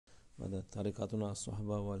بدأت طريقتنا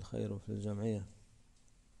الصحبة والخير في الجمعية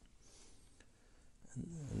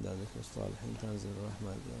عند ذكر الصالحين تنزل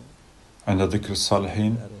الرحمة. عند ذكر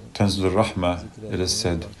الصالحين تنزل الرحمة, it is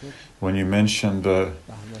said. When you mention the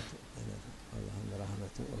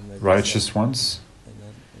righteous ones,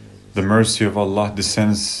 the mercy of Allah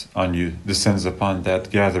descends on you, descends upon that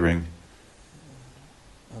gathering.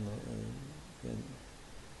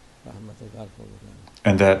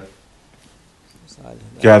 And that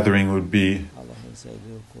gathering would be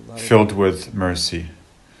filled with mercy.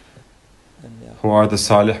 Who are the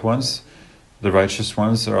salih ones? The righteous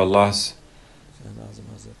ones are Allah's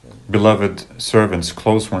beloved servants,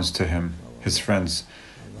 close ones to Him, His friends.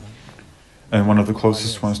 And one of the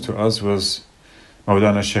closest ones to us was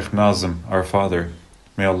Mawlana Sheikh Nazim, our father.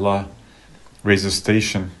 May Allah raise his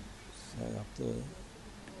station.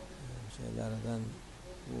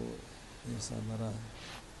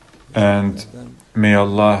 And may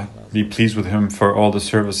Allah be pleased with him for all the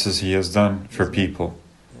services he has done for people.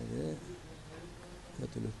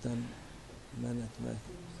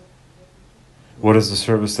 What is the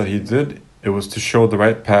service that he did? It was to show the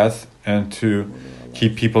right path and to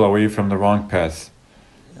keep people away from the wrong path.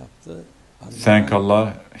 Thank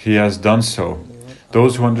Allah, He has done so.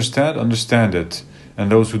 Those who understand, understand it.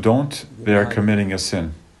 And those who don't, they are committing a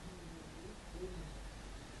sin.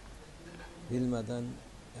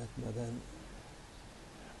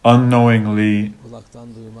 Unknowingly,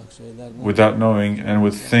 without knowing, and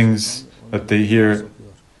with things that they hear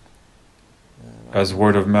as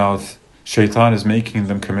word of mouth, Shaitan is making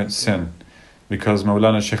them commit sin. Because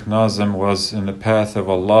Mawlana Sheikh Nazim was in the path of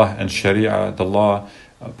Allah and Sharia, the law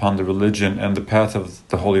upon the religion, and the path of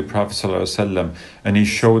the Holy Prophet ﷺ, and he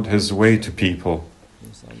showed his way to people.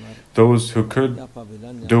 Those who could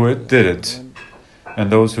do it, did it.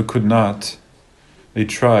 And those who could not, they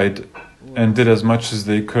tried and did as much as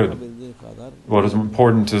they could. What is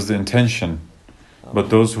important is the intention. But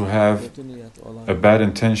those who have a bad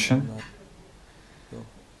intention,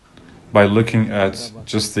 by looking at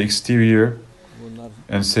just the exterior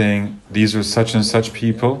and saying, these are such and such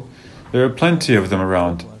people, there are plenty of them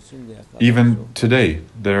around. Even today,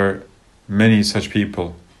 there are many such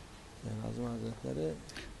people.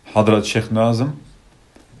 Hadrat Sheikh Nazim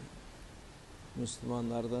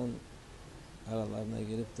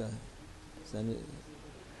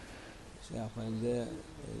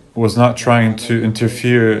was not trying to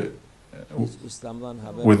interfere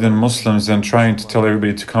within Muslims and trying to tell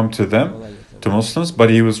everybody to come to them, to Muslims, but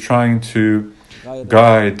he was trying to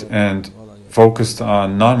guide and focused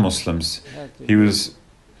on non-Muslims. He was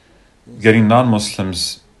getting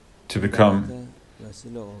non-Muslims to become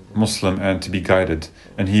Muslim and to be guided.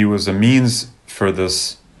 And he was a means for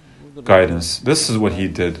this guidance. This is what he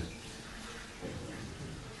did.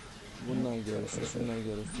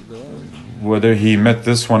 Whether he met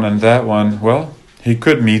this one and that one, well, he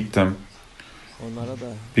could meet them.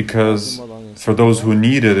 Because for those who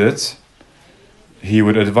needed it, he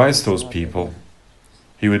would advise those people.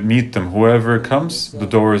 He would meet them. Whoever comes, the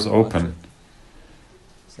door is open.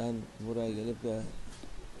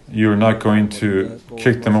 You're not going to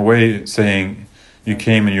kick them away saying you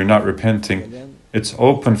came and you're not repenting. It's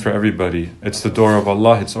open for everybody. It's the door of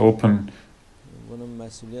Allah. It's open.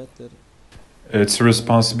 It's a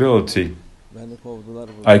responsibility.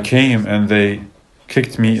 I came and they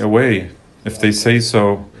kicked me away. If they say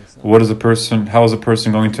so, how is a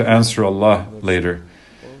person going to answer Allah later?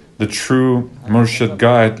 The true Murshid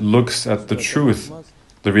guide looks at the truth,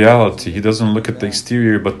 the reality. He doesn't look at the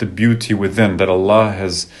exterior, but the beauty within that Allah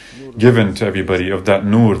has given to everybody, of that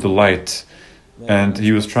nur, the light. And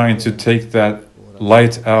he was trying to take that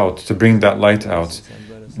light out, to bring that light out.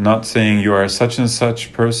 Not saying you are such and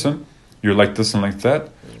such person, you're like this and like that.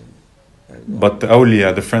 But the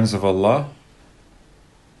awliya, the friends of Allah,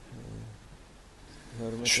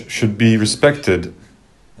 should be respected.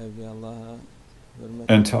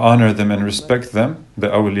 And to honor them and respect them, the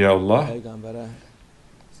awliya Allah,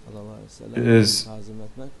 is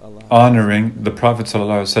honoring the Prophet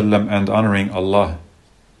ﷺ and honoring Allah.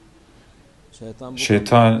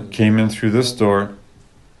 Shaitan came in through this door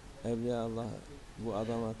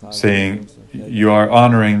saying, you are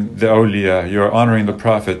honoring the awliya, you are honoring the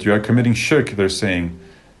Prophet, you are committing shirk, they're saying.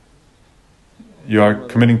 You are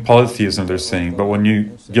committing polytheism, they're saying. But when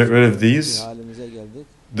you get rid of these,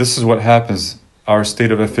 this is what happens. Our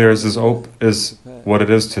state of affairs is what it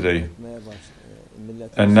is today.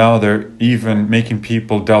 And now they're even making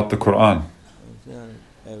people doubt the Quran.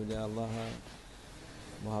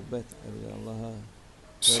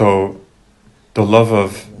 So the love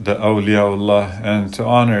of the awliyaullah, and to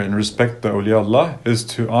honor and respect the awliyaullah is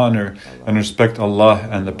to honor and respect Allah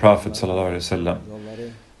and the Prophet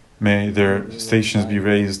ﷺ. May their stations be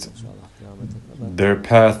raised. Their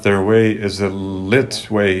path, their way is a lit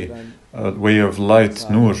way, a way of light,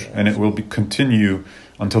 nur, and it will continue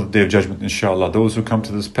until the Day of Judgment, inshallah. Those who come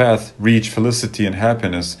to this path reach felicity and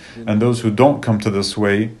happiness, and those who don't come to this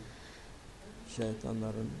way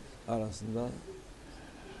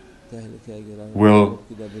will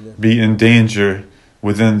be in danger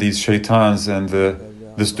within these shaitans and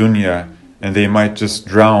this dunya, and they might just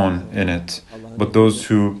drown in it. But those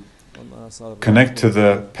who connect to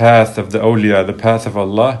the path of the awliya, the path of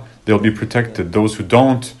Allah, they'll be protected. Those who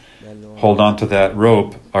don't hold on to that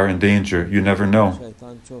rope are in danger. You never know,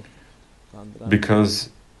 because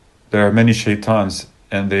there are many shaitans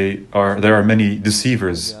and there are many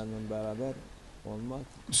deceivers.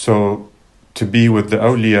 So to be with the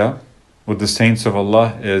awliya, with the saints of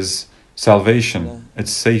Allah, is salvation,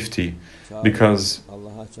 it's safety, because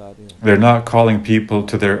they're not calling people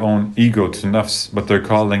to their own ego, to nafs, but they're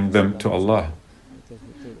calling them to Allah.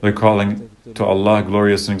 They're calling to Allah,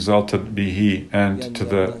 glorious and exalted be He, and to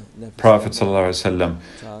the Prophet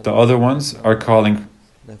ﷺ. The other ones are calling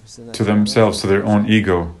to themselves, to their own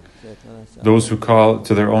ego. Those who call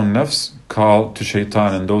to their own nafs call to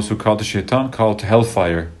shaitan, and those who call to shaitan call to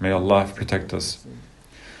hellfire. May Allah protect us.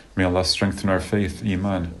 May Allah strengthen our faith,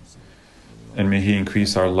 iman, and may He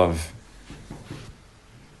increase our love.